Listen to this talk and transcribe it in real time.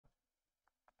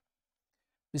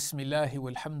Bismillahi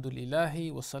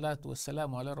walhamdulillahi wassalatu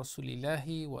wassalamu ala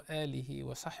rasulillahi wa alihi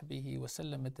wa sahbihi wa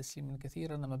sallam tasliman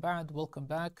kathiran amma ba'd. Welcome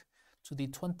back to the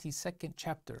 22nd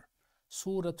chapter,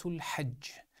 Surah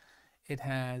Al-Hajj. It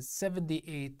has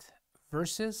 78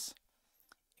 verses,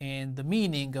 and the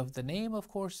meaning of the name, of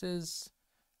course, is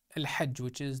Al-Hajj,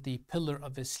 which is the pillar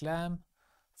of Islam.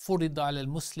 فرض على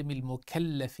المسلم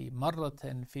المكلف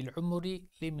مرة في العمر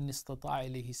لمن استطاع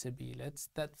إليه سبيلا. It's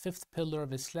that fifth pillar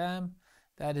of Islam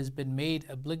that has been made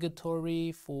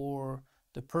obligatory for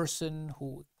the person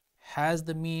who has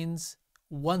the means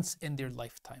once in their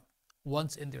lifetime.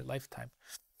 Once in their lifetime.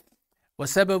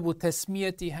 وسبب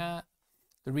تسميتها,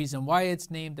 the reason why it's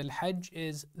named Al-Hajj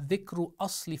is ذكر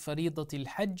أصل فريضة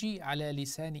الحج على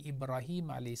لسان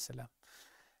إبراهيم عليه السلام.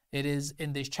 It is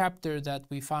in this chapter that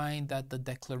we find that the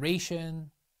declaration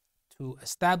to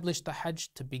establish the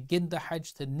Hajj, to begin the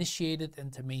Hajj, to initiate it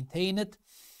and to maintain it,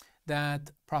 that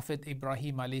Prophet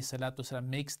Ibrahim ﷺ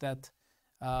makes that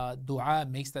dua,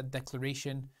 makes that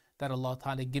declaration that Allah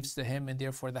Ta'ala gives to him, and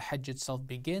therefore the Hajj itself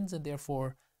begins, and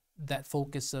therefore that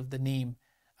focus of the name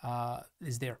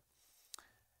is there.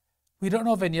 We don't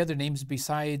know of any other names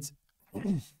besides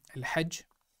Al-Hajj.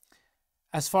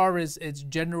 As far as its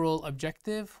general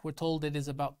objective, we're told it is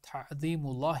about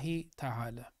ta'zimullahi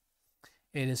ta'ala.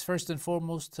 It is first and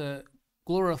foremost to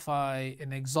glorify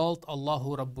and exalt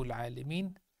Allahu Rabbul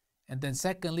Alameen. And then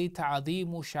secondly,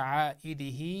 ta'zimu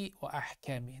sha'a'irihi wa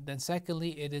ahkami. Then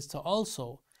secondly, it is to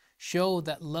also show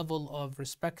that level of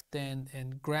respect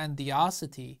and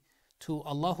grandiosity to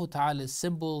Allahu Ta'ala's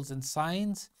symbols and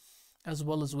signs, as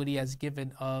well as what He has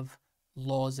given of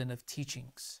laws and of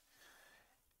teachings.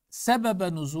 Sabab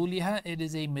nuzuliha, it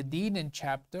is a Medinan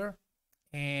chapter,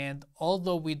 and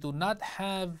although we do not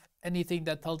have anything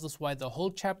that tells us why the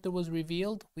whole chapter was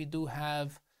revealed, we do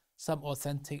have some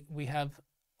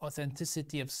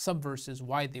authenticity of some verses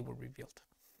why they were revealed.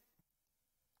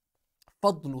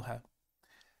 Fadluha.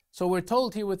 So we're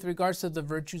told here with regards to the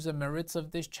virtues and merits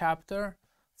of this chapter,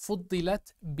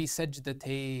 fuddilat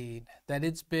bisajdatain, that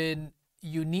it's been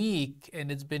unique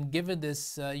and it's been given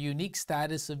this unique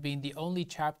status of being the only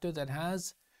chapter that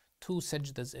has two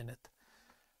sajdas in it.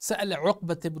 سأل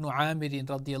عقبة بن عامر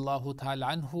رضي الله تعالى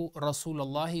عنه رسول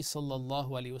الله صلى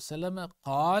الله عليه وسلم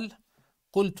قال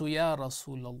قلت يا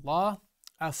رسول الله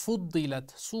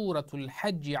أفضلت سورة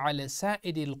الحج على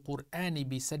سائر القرآن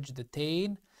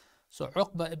بسجدتين. So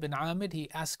Uqba ibn Amir, he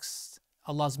asks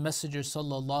Allah's Messenger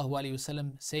sallallahu alayhi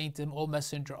wasallam, saying to him, O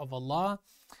Messenger of Allah,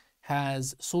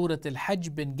 has Surah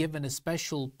Al-Hajj been given a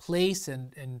special place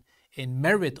and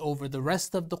merit over the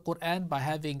rest of the Qur'an by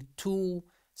having two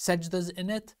sajdas in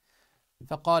it?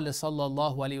 فقال صلى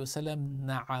الله عليه وسلم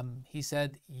نعم. He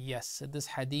said yes. This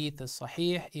hadith is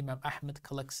sahih. Imam Ahmad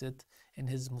collects it in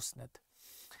his Musnad.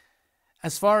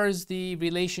 As far as the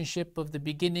relationship of the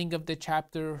beginning of the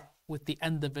chapter with the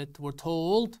end of it, we're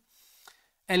told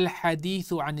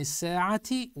الحديث عن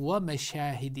الساعة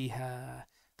ومشاهدها.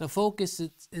 The focus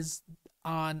is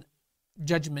on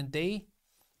Judgment Day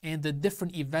and the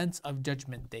different events of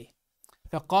Judgment Day.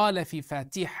 فقال في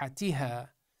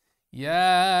فاتحتها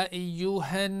يا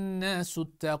أيها الناس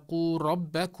اتقوا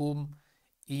ربكم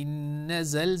إن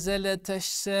زلزلة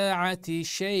الساعة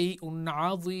شيء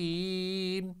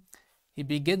عظيم. He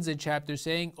begins the chapter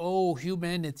saying, O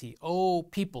humanity, O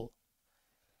people,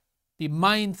 be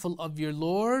mindful of your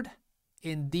Lord.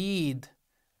 Indeed,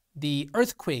 the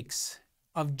earthquakes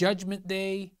of Judgment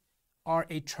Day are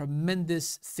a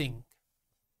tremendous thing.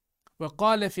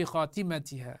 وقال في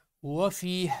خاتمتها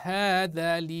وفي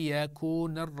هذا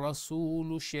ليكون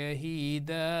الرسول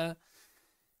شهيدا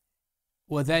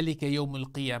وذلك يوم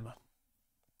القيامة.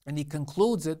 And he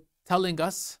concludes it telling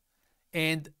us,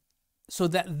 and so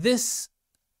that this,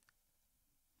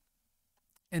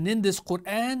 and in this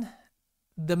Qur'an,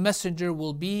 the messenger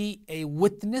will be a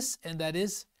witness, and that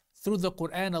is through the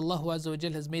Qur'an, Allah Azza wa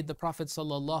Jal has made the Prophet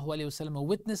sallallahu alaihi wasallam a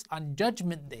witness on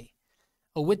Judgment Day,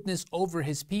 a witness over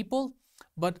his people,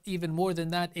 but even more than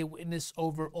that, a witness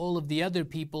over all of the other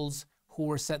peoples who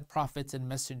were sent prophets and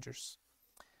messengers.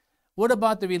 What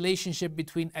about the relationship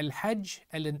between Al-Hajj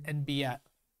and Al-Anbiya?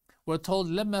 We're told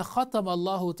لما ختم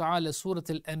الله تعالى سورة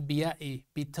الأنبياء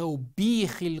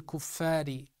بتوبيخ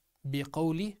الكفار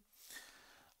بقوله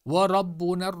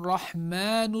وَرَبُّنَا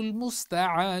الرَّحْمَنُ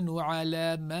الْمُسْتَعَانُ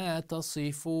عَلَى مَا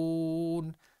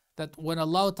تَصِفُونَ, that when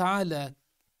Allah Ta'ala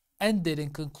ended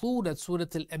and concluded Surah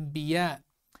Al-Anbiya,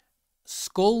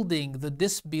 scolding the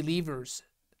disbelievers,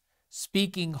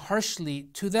 speaking harshly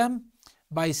to them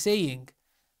by saying,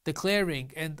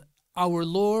 declaring, and our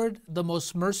Lord, the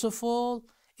most merciful,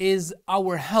 is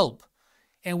our help,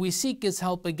 and we seek His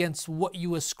help against what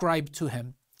you ascribe to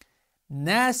Him.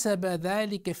 ناسب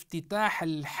ذلك افتتاح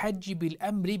الحج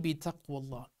بالأمر بتقوى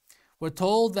الله. We're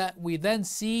told that we then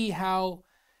see how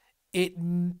it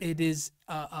is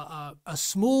a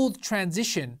smooth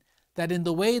transition, that in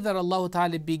the way that Allah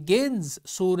Ta'ala begins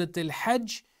Surah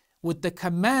Al-Hajj with the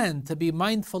command to be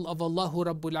mindful of Allahu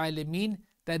Rabbul Alameen,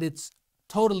 that it's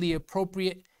totally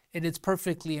appropriate and it's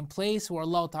perfectly in place, where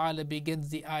Allah Ta'ala begins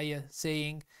the ayah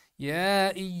saying,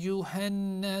 يَا أَيُّهَا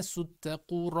النَّاسُ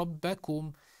اتَّقُوا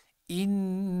رَبَّكُمْ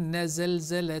إِنَّ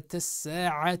زَلْزَلَةَ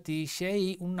السَّاعَةِ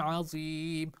شَيْءٌ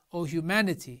عَظِيمٌ. O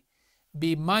humanity,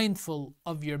 be mindful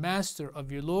of your Master,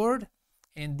 of your Lord.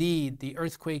 Indeed, the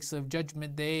earthquakes of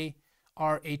Judgment Day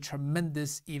are a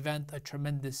tremendous event, a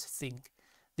tremendous thing.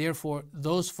 Therefore,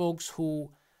 those folks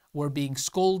who were being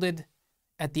scolded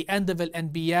at the end of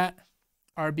Al-Anbiya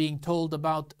are being told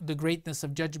about the greatness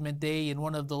of Judgment Day and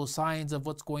one of those signs of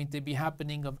what's going to be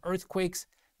happening of earthquakes.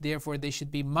 Therefore, they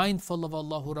should be mindful of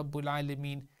Allahu Rabbul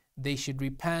Alameen. They should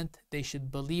repent, they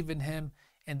should believe in Him,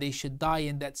 and they should die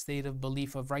in that state of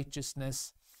belief of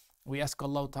righteousness. We ask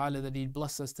Allah Ta'ala that He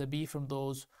bless us to be from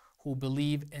those who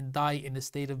believe and die in a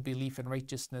state of belief and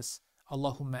righteousness.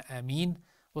 Allahumma ameen.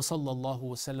 Wa sallallahu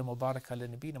wa sallam wa baraka ala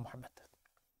nabiyyina Muhammad.